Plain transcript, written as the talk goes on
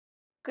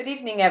Good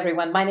evening,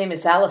 everyone. My name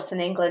is Alison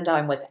England.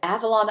 I'm with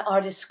Avalon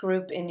Artists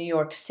Group in New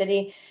York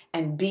City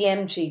and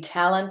BMG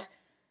Talent.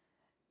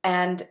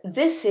 And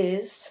this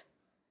is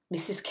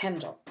Mrs.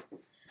 Kendall.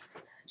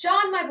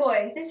 John, my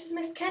boy, this is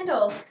Miss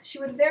Kendall. She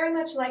would very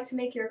much like to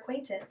make your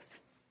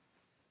acquaintance.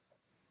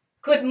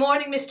 Good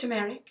morning, Mr.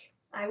 Merrick.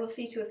 I will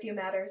see to a few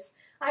matters.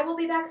 I will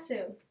be back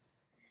soon.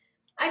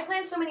 I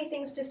planned so many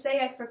things to say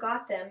I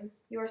forgot them.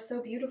 You are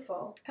so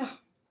beautiful. Oh,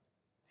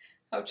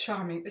 how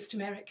charming, Mr.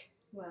 Merrick.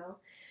 Well,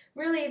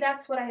 really,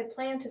 that's what I had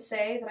planned to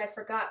say, that I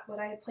forgot what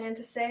I had planned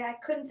to say. I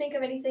couldn't think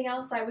of anything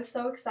else. I was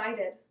so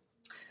excited.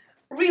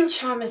 Real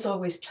charm is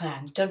always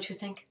planned, don't you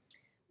think?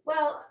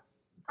 Well,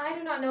 I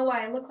do not know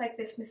why I look like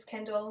this, Miss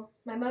Kendall.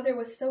 My mother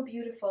was so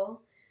beautiful.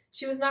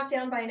 She was knocked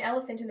down by an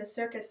elephant in a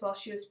circus while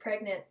she was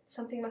pregnant.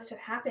 Something must have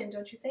happened,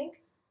 don't you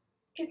think?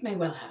 It may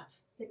well have.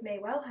 It may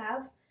well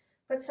have.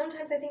 But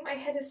sometimes I think my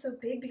head is so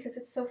big because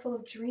it's so full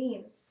of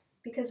dreams.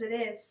 Because it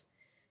is.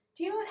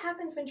 Do you know what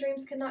happens when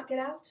dreams cannot get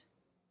out?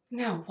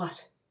 No,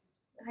 what?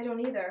 I don't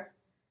either.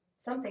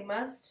 Something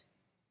must.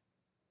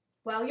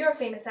 Well, you're a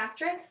famous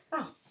actress.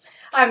 Oh,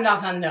 I'm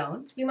not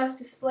unknown. You must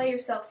display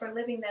yourself for a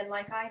living then,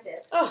 like I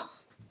did. Oh,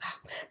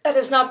 that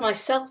is not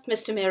myself,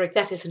 Mr. Merrick.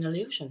 That is an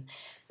illusion.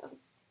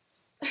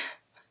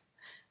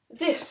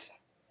 This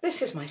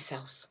is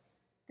myself.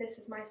 This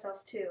is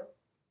myself, too.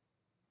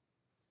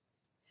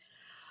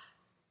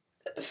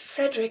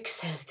 Frederick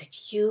says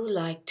that you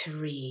like to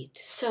read.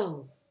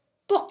 So,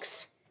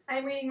 books.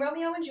 I'm reading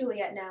Romeo and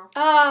Juliet now.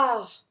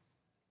 Ah,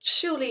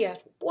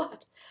 Juliet,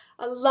 what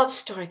a love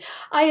story.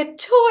 I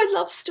adore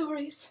love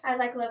stories. I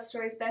like love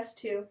stories best,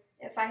 too.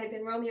 If I had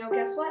been Romeo,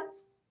 guess what?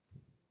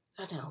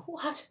 I know.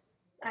 What?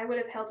 I would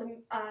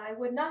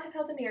not have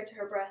held a mirror to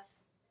her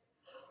breath.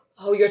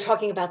 Oh, you're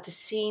talking about the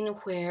scene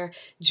where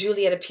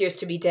Juliet appears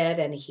to be dead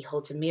and he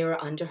holds a mirror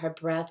under her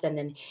breath and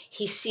then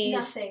he sees...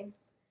 Nothing.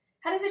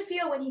 How does it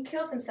feel when he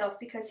kills himself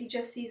because he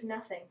just sees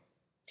nothing?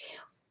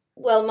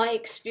 Well, my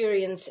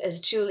experience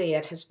as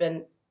Juliet has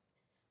been,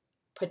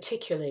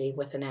 particularly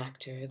with an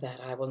actor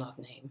that I will not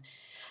name,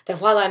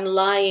 that while I'm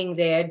lying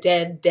there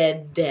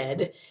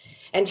dead,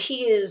 and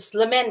he is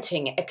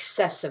lamenting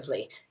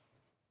excessively,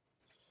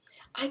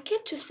 I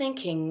get to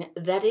thinking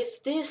that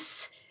if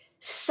this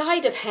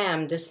side of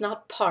ham does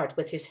not part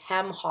with his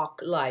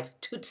ham-hock life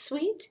toot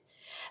sweet,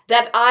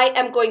 that I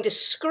am going to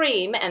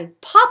scream and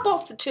pop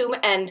off the tomb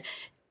and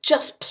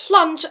just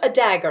plunge a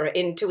dagger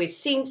into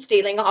his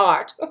scene-stealing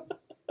heart.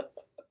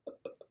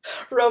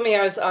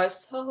 Romeos are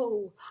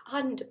so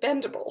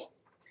undependable.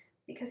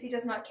 Because he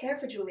does not care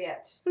for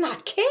Juliet.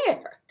 Not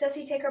care? Does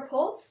he take her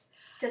pulse?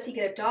 Does he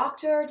get a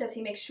doctor? Does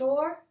he make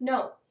sure?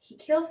 No, he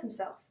kills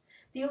himself.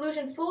 The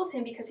illusion fools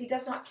him because he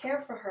does not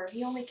care for her.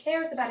 He only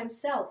cares about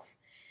himself.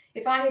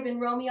 If I had been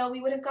Romeo,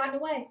 we would have gotten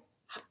away.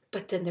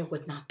 But then there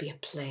would not be a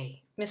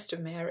play, Mr.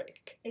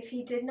 Merrick. If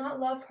he did not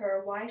love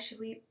her, why should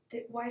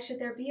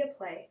there be a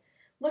play?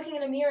 Looking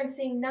in a mirror and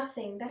seeing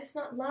nothing, that is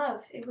not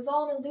love. It was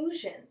all an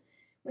illusion.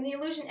 When the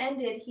illusion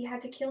ended, he had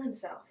to kill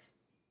himself.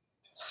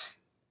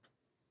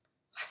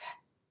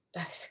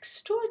 That is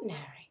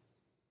extraordinary.